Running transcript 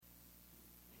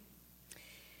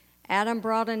Adam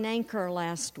brought an anchor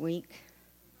last week.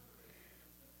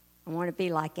 I want to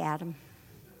be like Adam.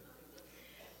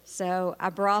 So I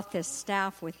brought this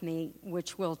staff with me,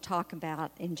 which we'll talk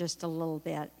about in just a little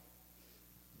bit.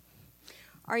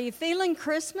 Are you feeling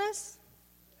Christmas?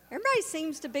 Everybody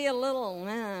seems to be a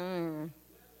little...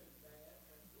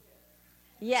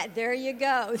 Yeah, there you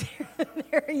go.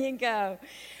 There you go.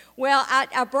 Well,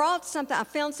 I brought something. I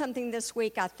found something this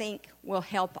week I think will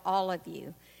help all of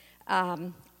you.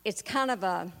 It's kind of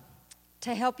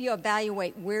to help you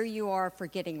evaluate where you are for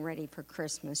getting ready for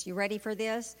Christmas. You ready for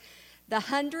this? The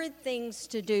 100 things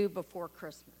to do before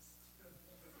Christmas.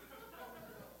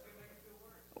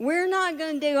 We're not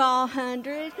going to do all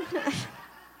 100.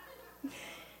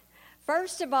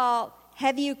 First of all,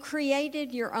 have you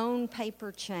created your own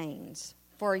paper chains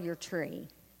for your tree?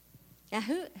 Now,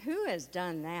 who has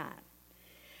done that?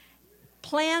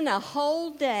 Plan a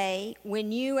whole day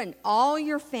when you and all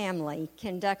your family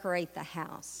can decorate the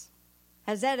house.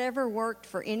 Has that ever worked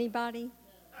for anybody?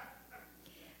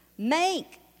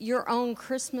 Make your own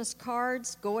Christmas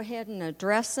cards. Go ahead and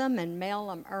address them and mail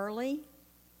them early.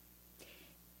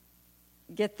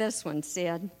 Get this one,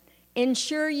 Sid.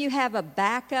 Ensure you have a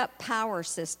backup power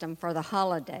system for the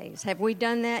holidays. Have we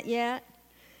done that yet?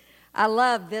 I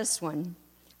love this one.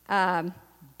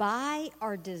 Buy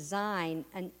or design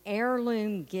an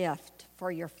heirloom gift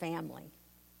for your family.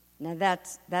 Now,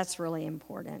 that's really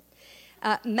important.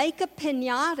 Make a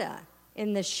piñata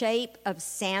in the shape of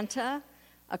Santa,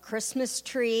 a Christmas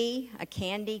tree, a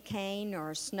candy cane,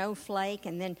 or a snowflake,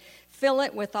 and then fill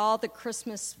it with all the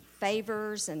Christmas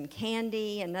favors and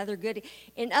candy and other goodies.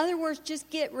 In other words, just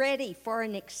get ready for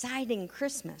an exciting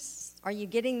Christmas. Are you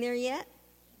getting there yet?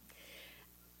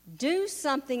 Do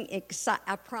something exciting.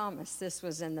 I promise this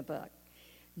was in the book.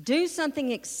 Do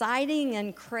something exciting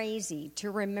and crazy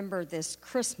to remember this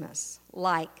Christmas,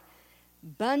 like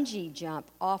bungee jump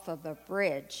off of a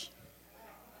bridge.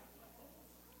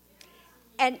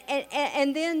 And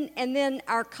then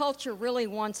our culture really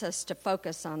wants us to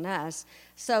focus on us.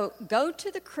 So go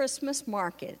to the Christmas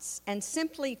markets and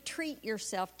simply treat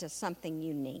yourself to something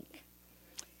unique.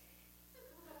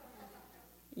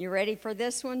 You ready for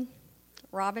this one,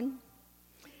 Robin?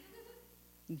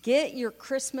 Get your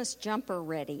Christmas jumper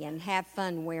ready and have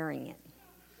fun wearing it.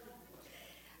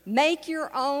 Make your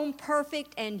own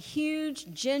perfect and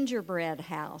huge gingerbread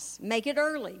house. Make it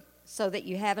early so that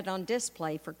you have it on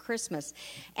display for Christmas.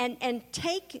 And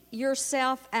take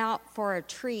yourself out for a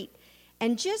treat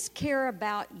and just care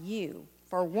about you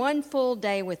for one full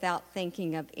day without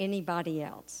thinking of anybody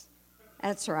else.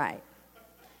 That's right.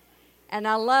 And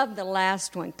I love the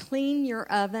last one. Clean your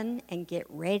oven and get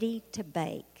ready to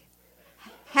bake.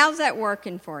 How's that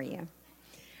working for you?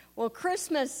 Well,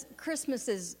 Christmas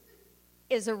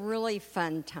is a really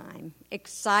fun time.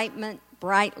 Excitement,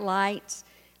 bright lights.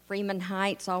 Freeman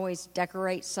Heights always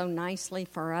decorates so nicely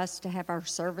for us to have our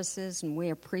services, and we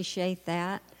appreciate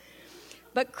that.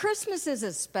 But Christmas is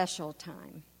a special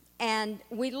time, and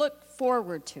we look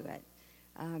forward to it.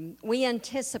 We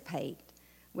anticipate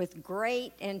with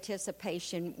great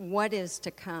anticipation what is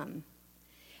to come.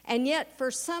 And yet, for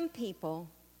some people,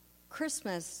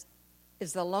 Christmas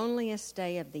is the loneliest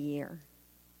day of the year.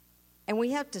 And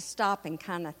we have to stop and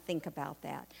kind of think about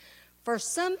that. For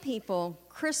some people,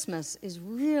 Christmas is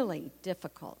really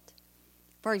difficult.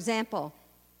 For example,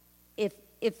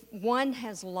 if one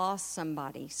has lost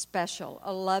somebody special,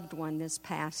 a loved one this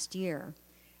past year,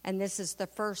 and this is the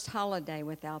first holiday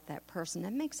without that person,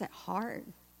 that makes it hard.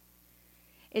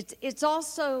 It's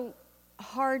also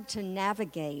hard to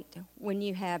navigate when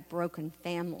you have broken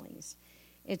families.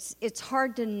 It's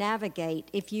hard to navigate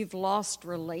if you've lost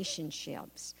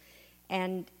relationships.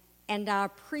 And I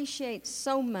appreciate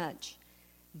so much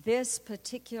this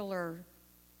particular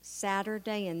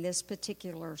Saturday and this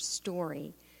particular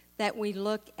story that we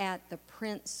look at the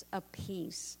Prince of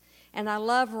Peace. And I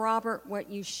love, Robert, what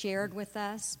you shared with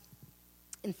us.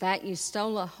 In fact, you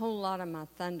stole a whole lot of my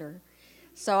thunder.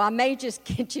 So I may just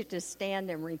get you to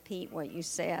stand and repeat what you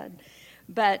said.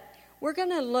 But we're going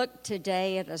to look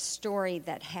today at a story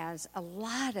that has a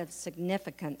lot of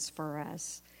significance for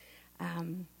us.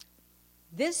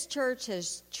 This church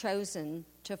has chosen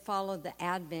to follow the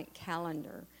Advent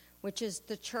calendar, which is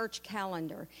the church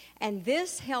calendar. And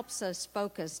this helps us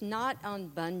focus not on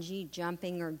bungee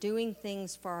jumping or doing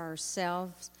things for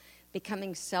ourselves,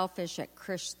 becoming selfish at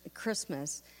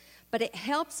Christmas, but it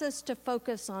helps us to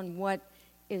focus on what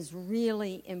is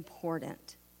really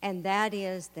important, and that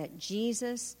is that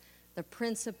Jesus, the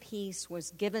Prince of Peace,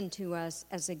 was given to us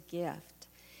as a gift.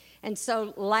 And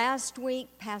so last week,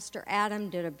 Pastor Adam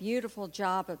did a beautiful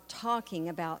job of talking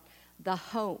about the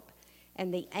hope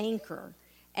and the anchor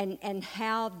and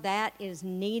how that is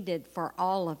needed for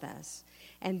all of us.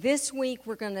 And this week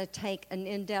we're going to take an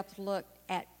in-depth look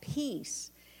at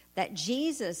peace, that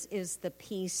Jesus is the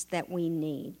peace that we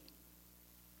need.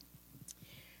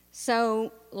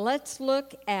 So let's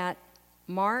look at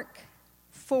Mark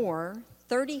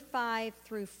 4:35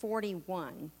 through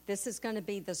 41. This is going to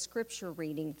be the scripture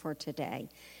reading for today.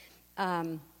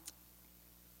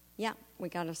 We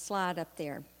got a slide up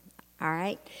there. All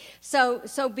right.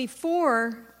 So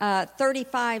before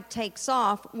 35 takes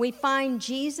off, we find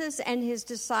Jesus and his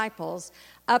disciples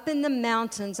up in the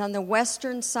mountains on the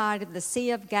western side of the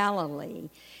Sea of Galilee.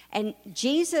 And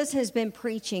Jesus has been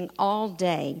preaching all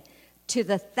day to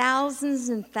the thousands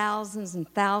and thousands and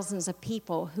thousands of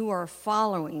people who are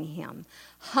following him,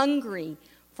 hungry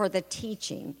for the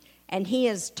teaching. And he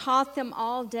has taught them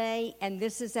all day, and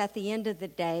this is at the end of the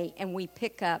day, and we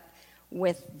pick up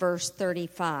with verse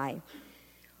 35.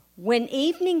 When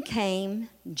evening came,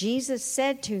 Jesus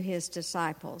said to his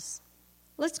disciples,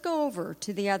 "Let's go over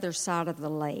to the other side of the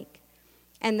lake."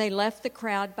 And they left the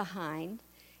crowd behind,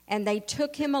 and they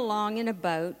took him along in a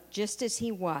boat just as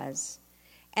he was.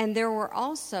 And there were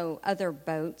also other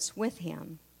boats with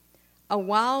him. A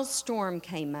wild storm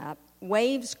came up.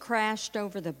 Waves crashed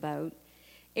over the boat.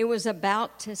 It was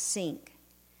about to sink.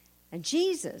 And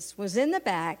Jesus was in the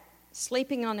back,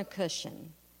 sleeping on a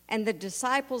cushion. And the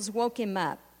disciples woke him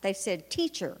up. They said,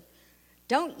 "Teacher,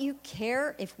 don't you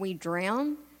care if we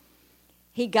drown?"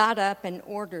 He got up and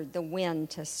ordered the wind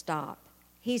to stop.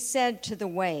 He said to the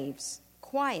waves,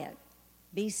 "Quiet,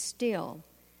 be still."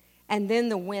 And then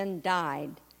the wind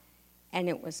died, and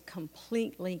it was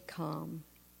completely calm.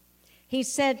 He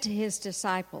said to his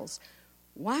disciples,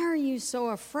 "Why are you so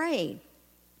afraid?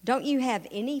 Don't you have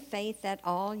any faith at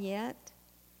all yet?"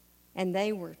 And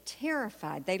they were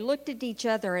terrified. They looked at each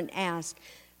other and asked,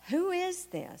 "Who is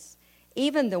this?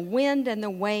 Even the wind and the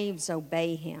waves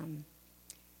obey him."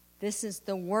 This is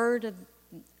the word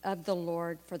of the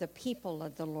Lord for the people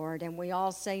of the Lord. And we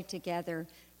all say together,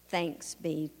 thanks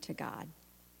be to God.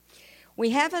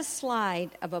 We have a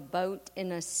slide of a boat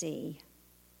in a sea,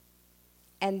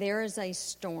 and there is a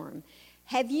storm.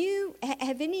 Have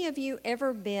any of you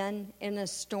ever been in a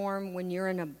storm when you're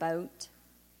in a boat?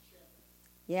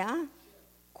 Yeah?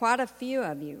 Quite a few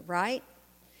of you, right?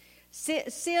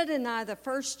 Sid and I, the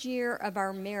first year of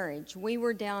our marriage, we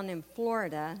were down in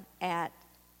Florida at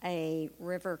a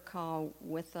river called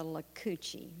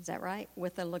Withlacoochee. Is that right?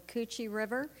 Withlacoochee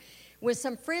River, with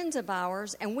some friends of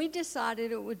ours, and we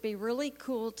decided it would be really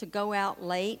cool to go out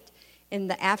late in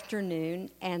the afternoon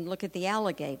and look at the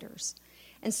alligators.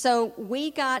 And so we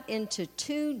got into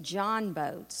 2 John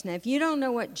boats. Now, if you don't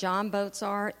know what John boats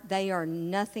are, they are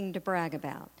nothing to brag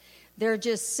about. They're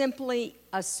just simply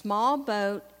a small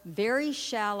boat, very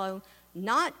shallow,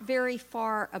 not very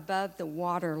far above the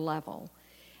water level.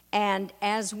 And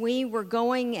as we were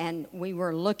going and we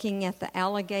were looking at the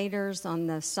alligators on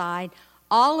the side,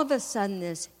 all of a sudden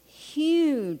this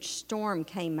huge storm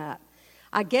came up.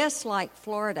 I guess like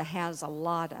Florida has a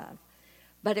lot of.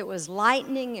 But it was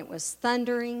lightning, it was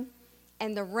thundering,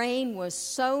 and the rain was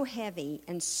so heavy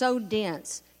and so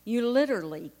dense, you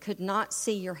literally could not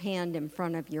see your hand in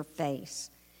front of your face.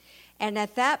 And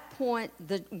at that point,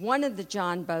 one of the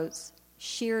John boats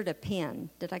sheared a pin.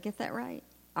 Did I get that right?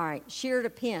 All right, sheared a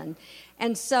pin.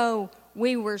 And so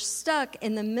we were stuck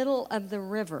in the middle of the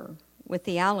river with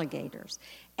the alligators.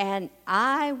 And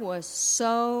I was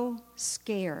so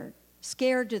scared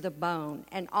to the bone.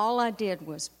 And all I did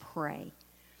was pray.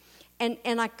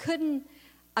 And I couldn't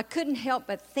help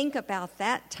but think about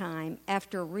that time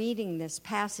after reading this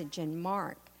passage in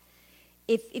Mark.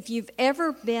 If you've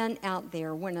ever been out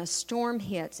there when a storm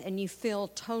hits and you feel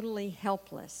totally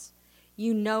helpless,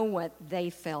 you know what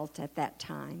they felt at that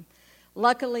time.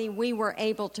 Luckily, we were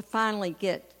able to finally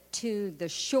get to the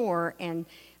shore, and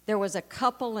there was a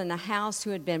couple in a house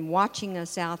who had been watching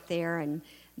us out there, and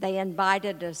they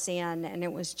invited us in, and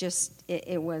it was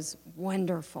it was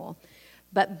wonderful.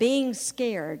 But being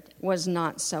scared was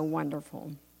not so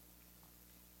wonderful.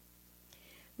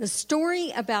 The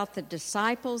story about the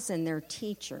disciples and their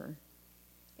teacher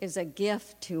is a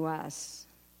gift to us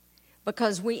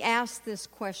because we ask this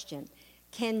question: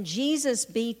 can Jesus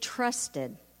be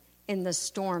trusted in the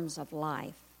storms of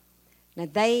life? Now,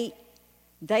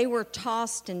 they were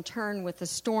tossed and turned with the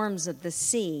storms of the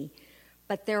sea,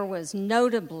 but there was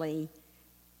notably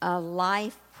a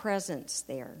life presence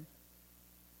there.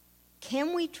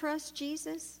 Can we trust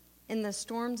Jesus in the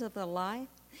storms of the life?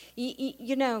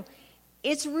 You know,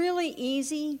 it's really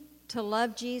easy to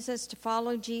love Jesus, to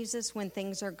follow Jesus when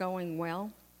things are going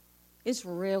well. It's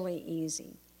really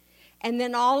easy. And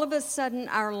then all of a sudden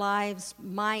our lives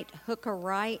might hook a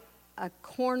right, a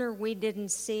corner we didn't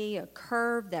see, a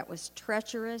curve that was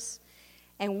treacherous,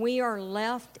 and we are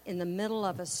left in the middle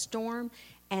of a storm.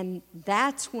 And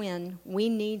that's when we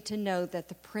need to know that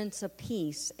the Prince of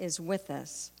Peace is with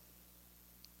us.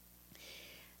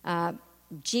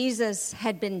 Jesus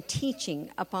had been teaching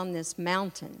up on this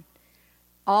mountain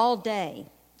all day.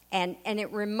 And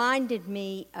it reminded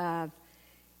me of,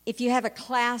 if you have a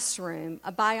classroom,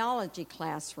 a biology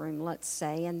classroom, let's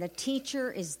say, and the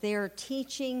teacher is there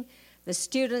teaching, the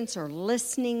students are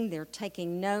listening, they're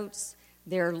taking notes,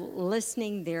 they're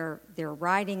listening, they're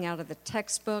writing out of the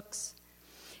textbooks.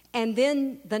 And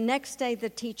then the next day the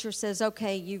teacher says,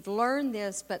 okay, you've learned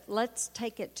this, but let's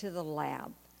take it to the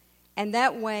lab. And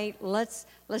that way, let's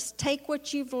take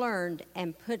what you've learned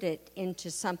and put it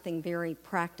into something very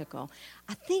practical.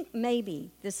 I think maybe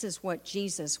this is what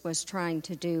Jesus was trying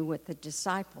to do with the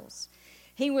disciples.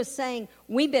 He was saying,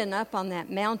 we've been up on that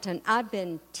mountain. I've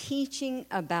been teaching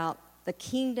about the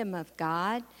kingdom of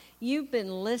God. You've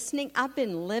been listening. I've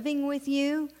been living with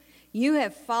you. You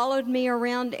have followed me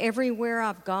around everywhere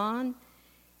I've gone.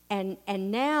 And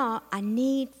now I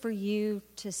need for you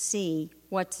to see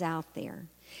what's out there.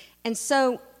 And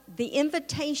so the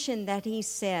invitation that he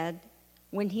said,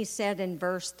 when he said in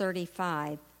verse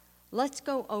 35, let's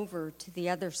go over to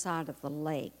the other side of the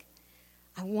lake.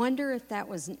 I wonder if that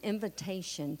was an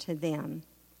invitation to them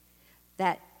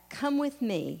that, come with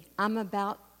me, I'm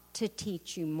about to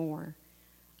teach you more.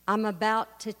 I'm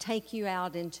about to take you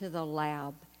out into the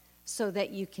lab so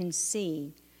that you can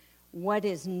see what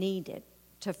is needed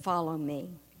to follow me.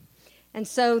 And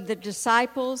so the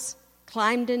disciples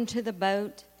climbed into the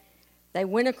boat. They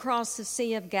went across the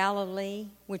Sea of Galilee,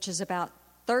 which is about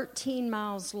 13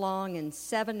 miles long and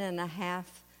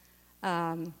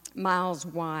 7.5 miles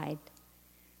wide.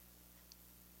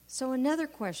 So another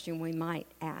question we might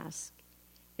ask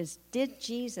is, did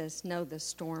Jesus know the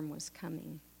storm was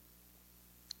coming?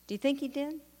 Do you think he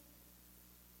did?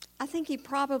 I think he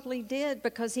probably did,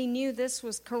 because he knew this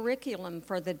was curriculum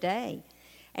for the day.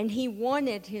 And he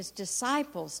wanted his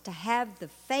disciples to have the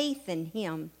faith in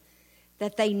him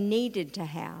that they needed to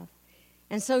have.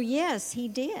 And so, yes, he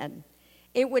did.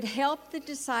 It would help the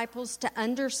disciples to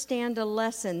understand a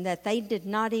lesson that they did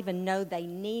not even know they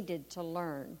needed to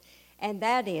learn. And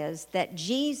that is that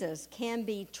Jesus can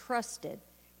be trusted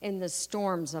in the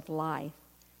storms of life.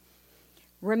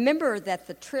 Remember that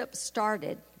the trip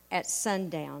started at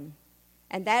sundown,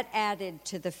 and that added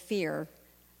to the fear,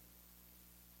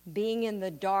 being in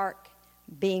the dark,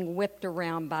 being whipped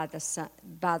around by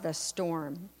the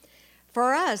storm.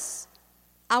 For us,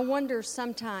 I wonder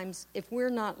sometimes if we're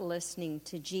not listening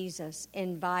to Jesus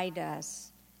invite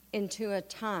us into a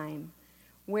time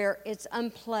where it's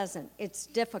unpleasant, it's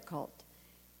difficult,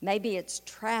 maybe it's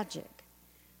tragic.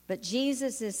 But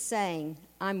Jesus is saying,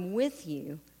 I'm with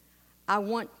you. I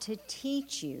want to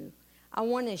teach you. I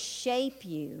want to shape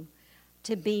you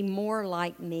to be more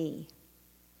like me.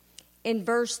 In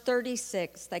verse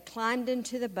 36, they climbed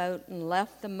into the boat and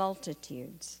left the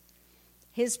multitudes.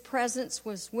 His presence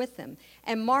was with them.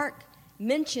 And Mark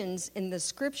mentions in the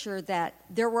scripture that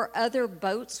there were other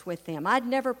boats with them. I'd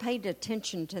never paid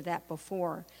attention to that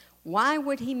before. Why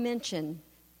would he mention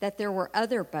that there were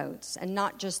other boats and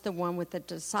not just the one with the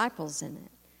disciples in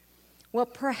it? Well,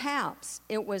 perhaps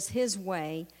it was his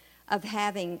way of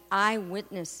having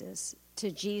eyewitnesses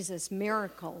to Jesus'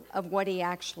 miracle of what he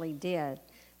actually did,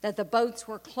 that the boats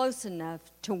were close enough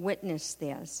to witness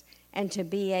this and to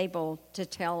be able to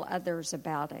tell others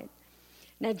about it.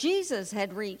 Now, Jesus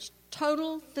had reached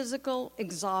total physical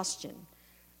exhaustion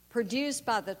produced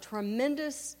by the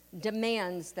tremendous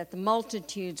demands that the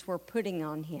multitudes were putting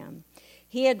on him.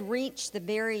 He had reached the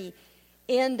very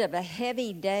end of a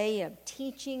heavy day of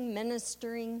teaching,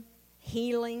 ministering,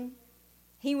 healing.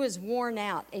 He was worn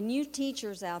out. And you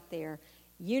teachers out there,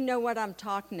 you know what I'm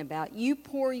talking about. You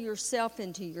pour yourself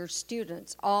into your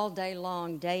students all day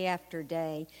long, day after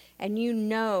day, and you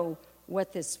know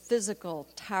what this physical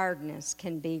tiredness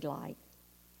can be like.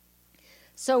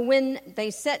 So when they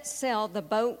set sail, the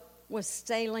boat was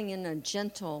sailing in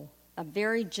a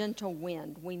very gentle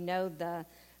wind. We know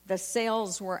the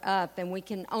sails were up, and we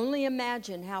can only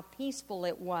imagine how peaceful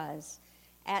it was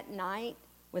at night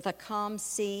with a calm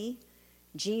sea.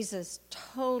 Jesus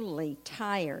totally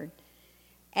tired.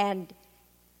 And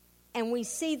we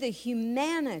see the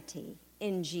humanity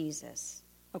in Jesus,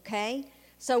 okay?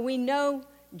 So we know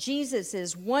Jesus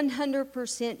is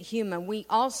 100% human. We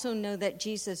also know that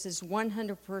Jesus is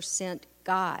 100%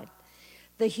 God.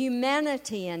 The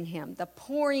humanity in him, the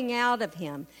pouring out of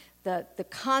him, the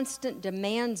constant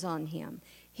demands on him.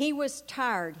 He was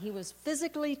tired. He was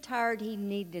physically tired. He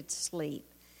needed sleep.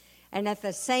 And at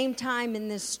the same time in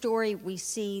this story, we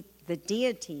see the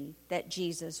deity that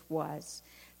Jesus was,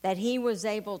 that he was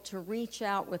able to reach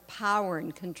out with power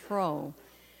and control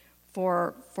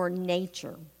for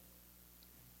nature.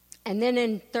 And then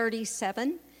in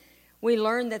 37, we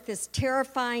learn that this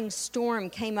terrifying storm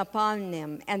came upon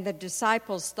them, and the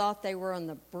disciples thought they were on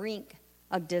the brink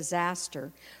of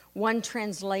disaster. One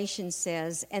translation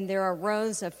says, and there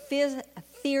arose a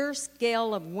fierce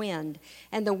gale of wind,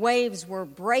 and the waves were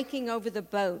breaking over the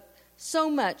boat so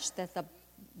much that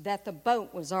the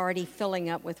boat was already filling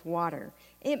up with water.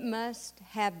 It must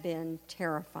have been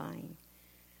terrifying.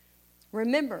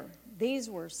 Remember, these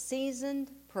were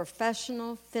seasoned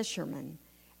professional fishermen,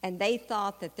 and they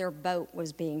thought that their boat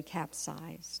was being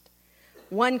capsized.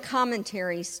 One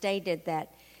commentary stated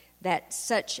that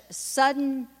such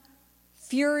sudden,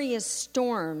 furious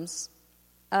storms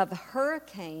of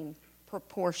hurricane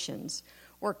proportions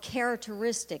were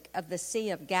characteristic of the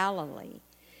Sea of Galilee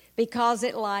because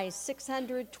it lies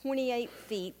 628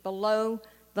 feet below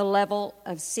the level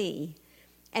of sea,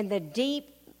 and the deep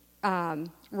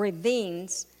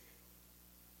ravines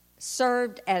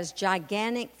served as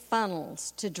gigantic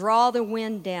funnels to draw the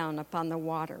wind down upon the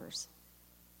waters.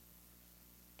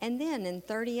 And then in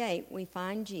 38, we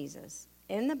find Jesus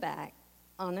in the back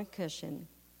on a cushion,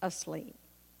 asleep.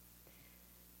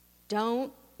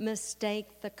 Don't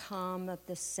mistake the calm of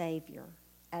the Savior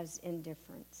as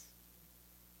indifference.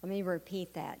 Let me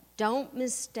repeat that. Don't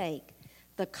mistake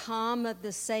the calm of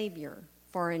the Savior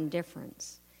for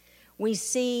indifference. We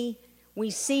see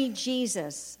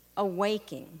Jesus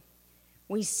awaking.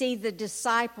 We see the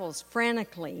disciples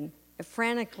frantically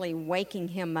waking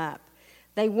him up.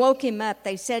 They woke him up.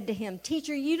 They said to him,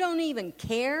 "Teacher, you don't even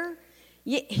care?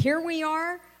 Here we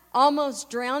are, almost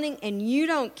drowning, and you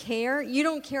don't care? You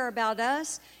don't care about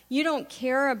us? You don't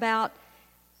care about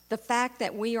the fact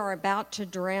that we are about to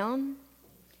drown?"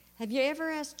 Have you ever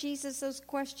asked Jesus those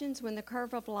questions when the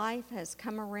curve of life has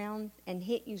come around and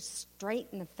hit you straight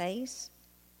in the face?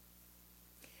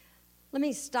 Let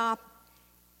me stop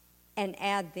and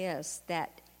add this,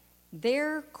 that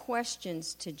their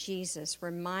questions to Jesus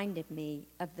reminded me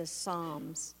of the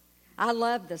Psalms. I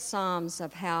love the Psalms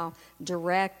of how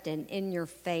direct and in your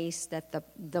face that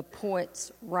the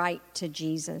poets write to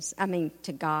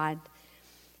to God.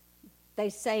 They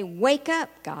say, "Wake up,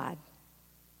 God.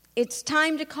 It's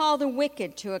time to call the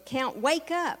wicked to account. Wake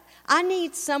up. I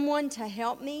need someone to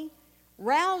help me.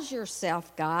 Rouse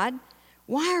yourself, God.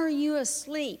 Why are you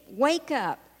asleep? Wake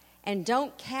up and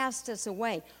don't cast us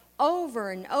away."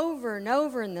 Over and over and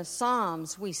over in the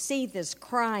Psalms, we see this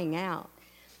crying out.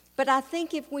 But I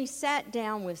think if we sat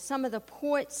down with some of the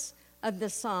poets of the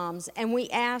Psalms and we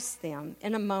asked them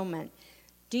in a moment,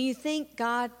 "Do you think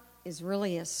God is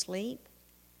really asleep?"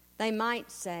 They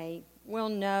might say, "Well,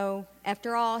 no.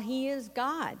 After all, he is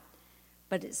God."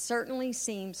 But it certainly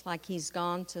seems like he's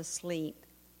gone to sleep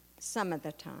some of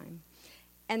the time.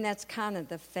 And that's kind of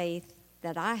the faith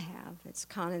that I have. It's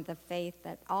kind of the faith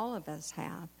that all of us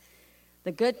have.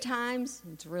 The good times,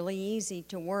 it's really easy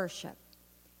to worship.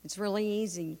 It's really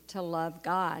easy to love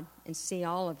God and see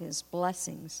all of his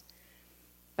blessings.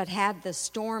 But have the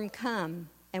storm come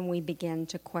and we begin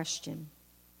to question.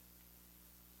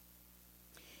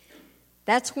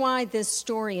 That's why this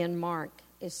story in Mark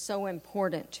is so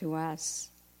important to us,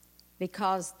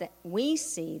 because that we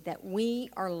see that we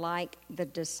are like the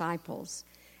disciples,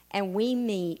 and we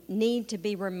need to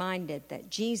be reminded that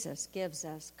Jesus gives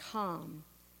us calm.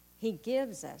 He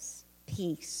gives us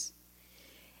peace.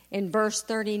 In verse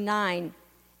 39,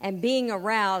 and being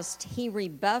aroused, he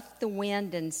rebuffed the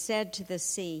wind and said to the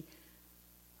sea,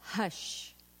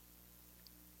 "Hush,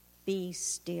 be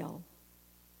still."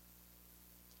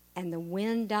 And the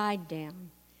wind died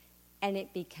down, and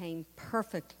it became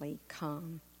perfectly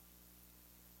calm.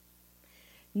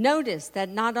 Notice that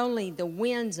not only the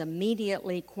winds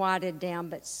immediately quieted down,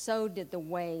 but so did the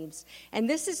waves. And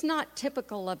this is not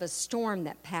typical of a storm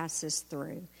that passes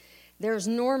through. There's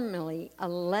normally a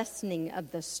lessening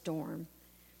of the storm.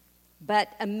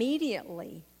 But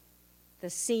immediately, the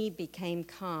sea became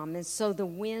calm, and so the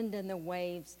wind and the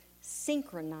waves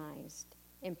synchronized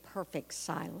in perfect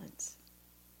silence.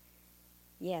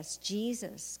 Yes,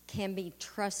 Jesus can be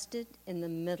trusted in the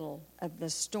middle of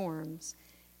the storms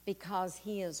because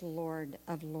he is Lord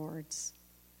of Lords.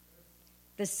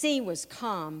 The sea was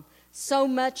calm. So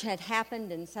much had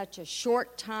happened in such a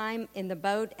short time in the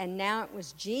boat, and now it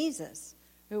was Jesus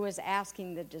who was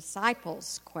asking the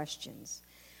disciples questions.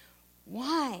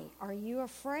 "Why are you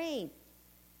afraid?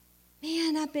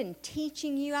 Man, I've been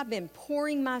teaching you. I've been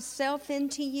pouring myself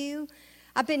into you.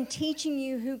 I've been teaching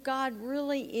you who God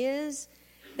really is,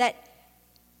 that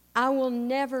I will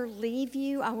never leave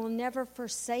you. I will never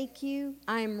forsake you.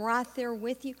 I am right there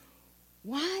with you.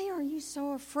 Why are you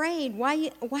so afraid? Why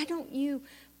don't you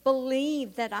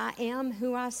believe that I am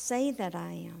who I say that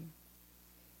I am?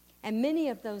 And many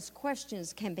of those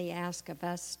questions can be asked of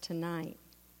us tonight.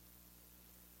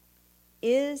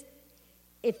 If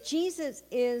Jesus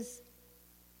is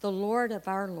the Lord of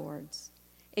our lords,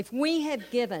 if we have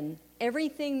given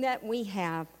everything that we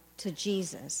have to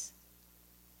Jesus,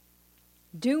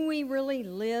 do we really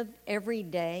live every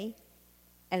day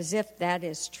as if that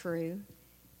is true?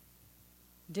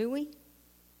 Do we?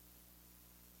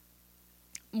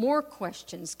 More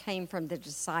questions came from the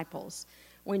disciples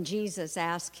when Jesus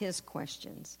asked his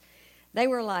questions. They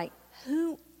were like,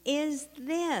 who is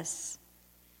this?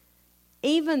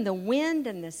 Even the wind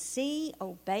and the sea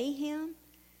obey him?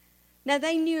 Now,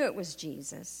 they knew it was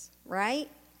Jesus, right?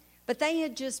 But they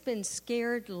had just been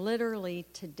scared literally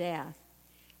to death.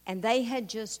 And they had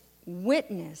just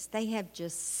witnessed, they have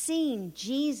just seen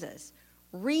Jesus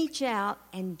reach out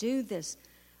and do this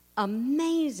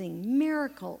amazing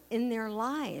miracle in their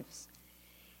lives.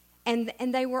 And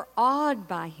they were awed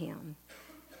by him.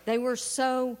 They were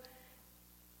so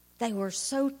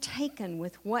taken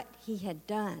with what he had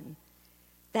done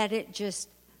that it just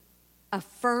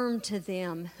affirmed to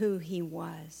them who he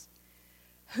was.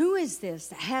 Who is this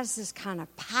that has this kind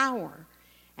of power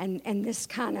and this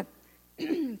kind of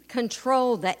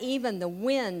control that even the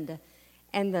wind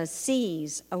and the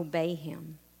seas obey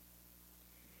him?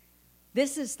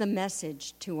 This is the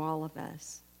message to all of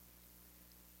us.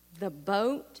 The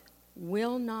boat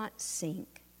will not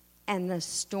sink, and the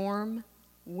storm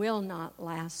will not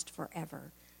last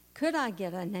forever. Could I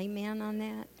get an amen on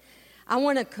that? I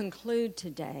want to conclude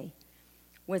today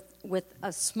with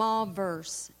a small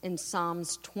verse in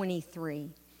Psalms 23.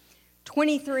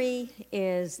 23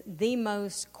 is the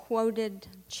most quoted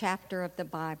chapter of the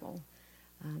Bible.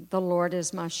 The Lord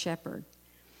is my shepherd.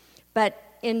 But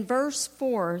in verse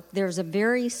 4, there's a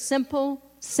very simple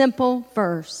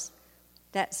verse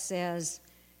that says,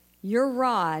 your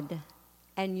rod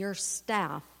and your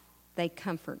staff, they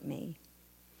comfort me.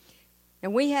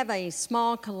 And we have a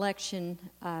small collection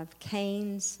of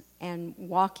canes and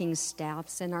walking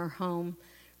staffs in our home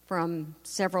from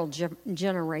several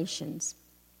generations.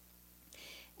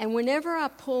 And whenever I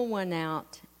pull one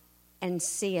out and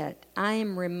see it, I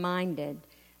am reminded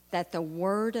that the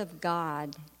Word of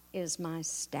God is my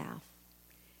staff.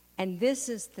 And this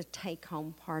is the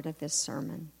take-home part of this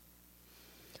sermon.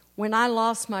 When I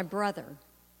lost my brother,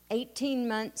 18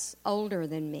 months older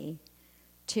than me,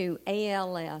 to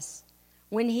ALS,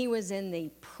 when he was in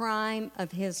the prime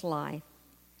of his life,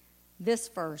 this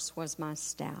verse was my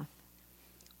staff.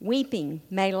 Weeping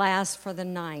may last for the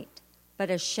night, but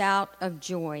a shout of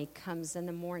joy comes in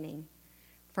the morning,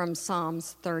 from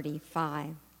Psalms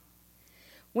 35.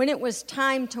 When it was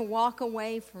time to walk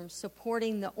away from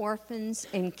supporting the orphans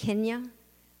in Kenya,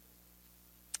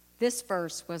 this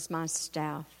verse was my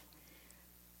staff.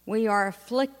 We are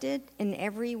afflicted in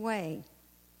every way,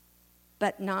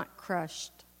 but not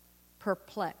crushed,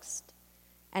 perplexed,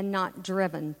 and not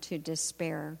driven to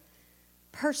despair,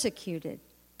 persecuted,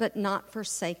 but not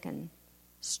forsaken,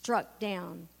 struck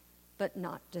down, but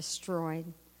not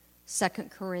destroyed. 2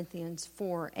 Corinthians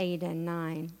 4, 8, and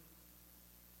 9.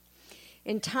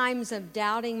 In times of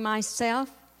doubting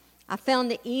myself, I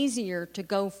found it easier to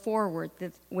go forward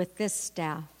with this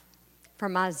staff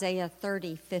from Isaiah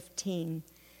 30:15.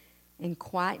 In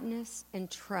quietness and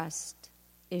trust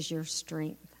is your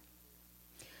strength.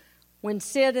 When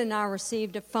Sid and I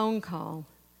received a phone call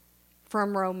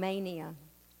from Romania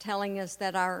telling us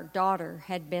that our daughter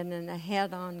had been in a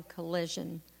head-on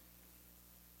collision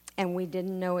and we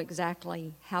didn't know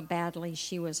exactly how badly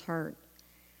she was hurt,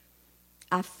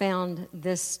 I found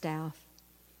this staff,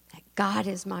 that God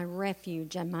is my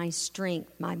refuge and my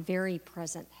strength, my very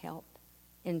present help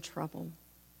in trouble.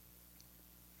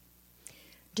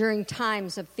 During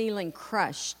times of feeling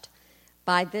crushed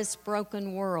by this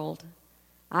broken world,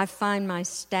 I find my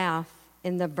staff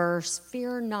in the verse,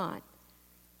 fear not,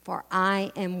 for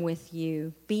I am with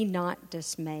you. Be not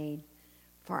dismayed,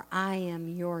 for I am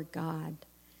your God.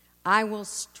 I will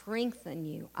strengthen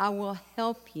you. I will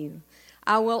help you.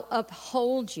 I will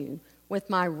uphold you with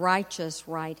my righteous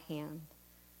right hand.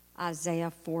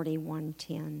 Isaiah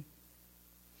 41:10.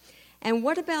 And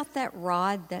what about that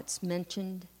rod that's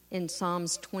mentioned in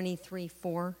Psalms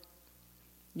 23:4?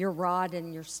 Your rod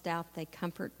and your staff, they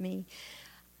comfort me.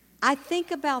 I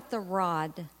think about the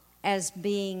rod as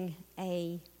being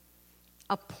a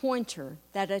pointer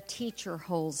that a teacher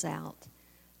holds out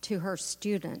to her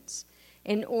students.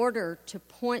 in order to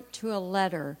point to a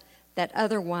letter that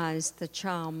otherwise the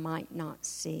child might not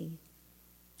see.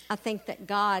 I think that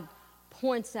God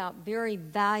points out very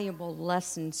valuable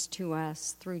lessons to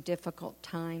us through difficult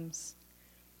times.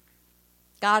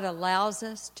 God allows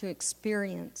us to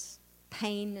experience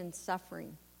pain and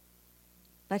suffering,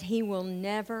 but He will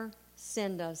never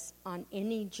send us on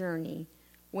any journey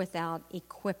without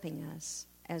equipping us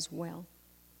as well.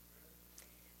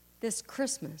 This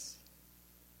Christmas,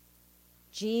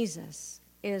 Jesus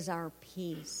is our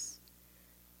peace.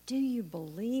 Do you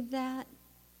believe that?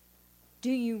 Do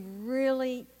you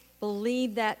really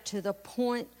believe that to the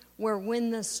point where when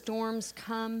the storms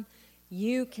come,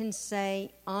 you can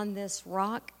say, on this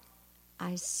rock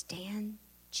I stand,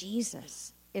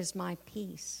 Jesus is my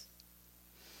peace.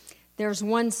 There's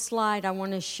one slide I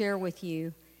want to share with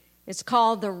you. It's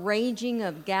called The Raging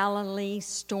of Galilee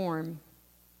Storm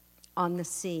on the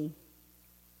Sea.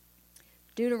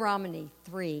 Deuteronomy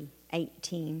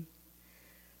 3:18.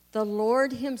 The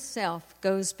Lord Himself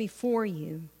goes before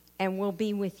you and will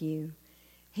be with you.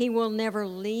 He will never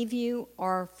leave you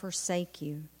or forsake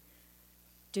you.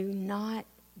 Do not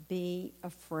be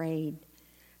afraid.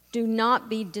 Do not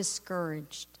be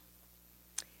discouraged.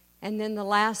 And then the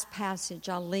last passage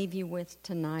I'll leave you with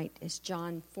tonight is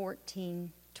John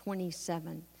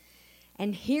 14:27.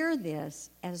 And hear this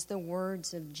as the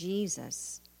words of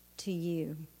Jesus to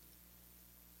you.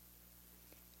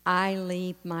 I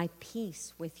leave my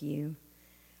peace with you.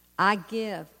 I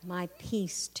give my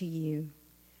peace to you.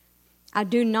 I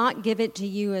do not give it to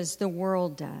you as the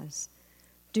world does.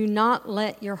 Do not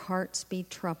let your hearts be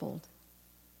troubled,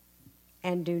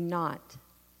 and do not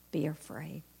be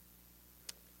afraid.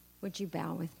 Would you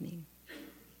bow with me?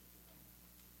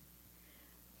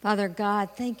 Father God,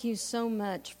 thank you so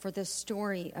much for the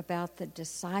story about the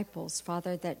disciples,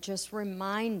 Father, that just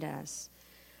remind us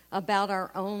about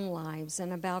our own lives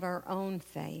and about our own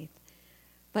faith.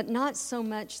 But not so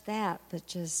much that, but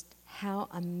just how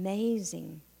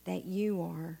amazing that you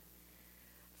are.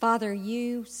 Father,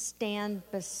 you stand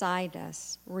beside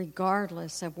us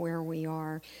regardless of where we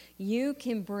are. You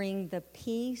can bring the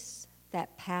peace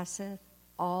that passeth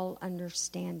all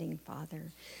understanding,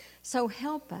 Father. So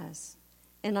help us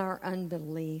in our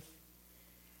unbelief.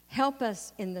 Help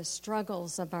us in the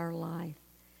struggles of our life.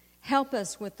 Help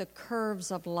us with the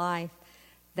curves of life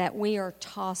that we are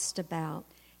tossed about.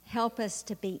 Help us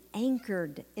to be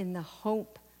anchored in the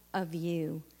hope of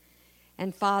you.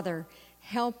 And Father,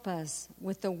 help us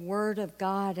with the Word of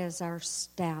God as our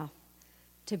staff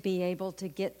to be able to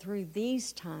get through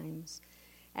these times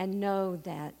and know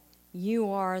that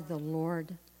you are the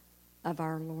Lord of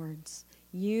our lords.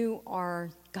 You are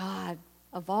God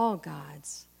of all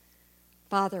gods.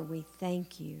 Father, we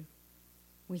thank you.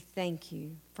 We thank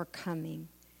you for coming.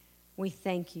 We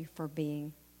thank you for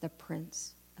being the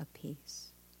Prince of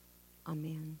Peace.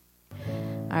 Amen.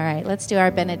 All right, let's do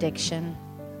our benediction.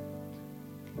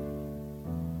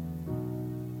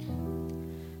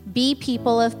 Be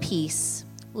people of peace.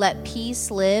 Let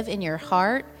peace live in your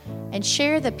heart and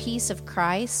share the peace of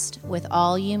Christ with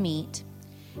all you meet.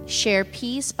 Share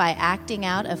peace by acting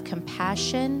out of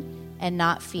compassion and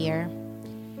not fear.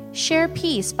 Share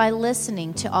peace by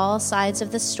listening to all sides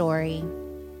of the story.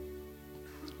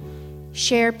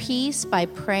 Share peace by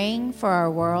praying for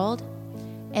our world.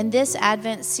 In this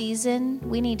Advent season,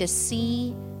 we need to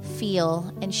see,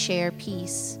 feel, and share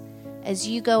peace. As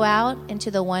you go out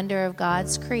into the wonder of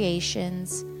God's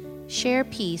creations, share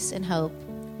peace and hope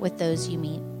with those you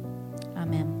meet.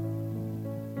 Amen.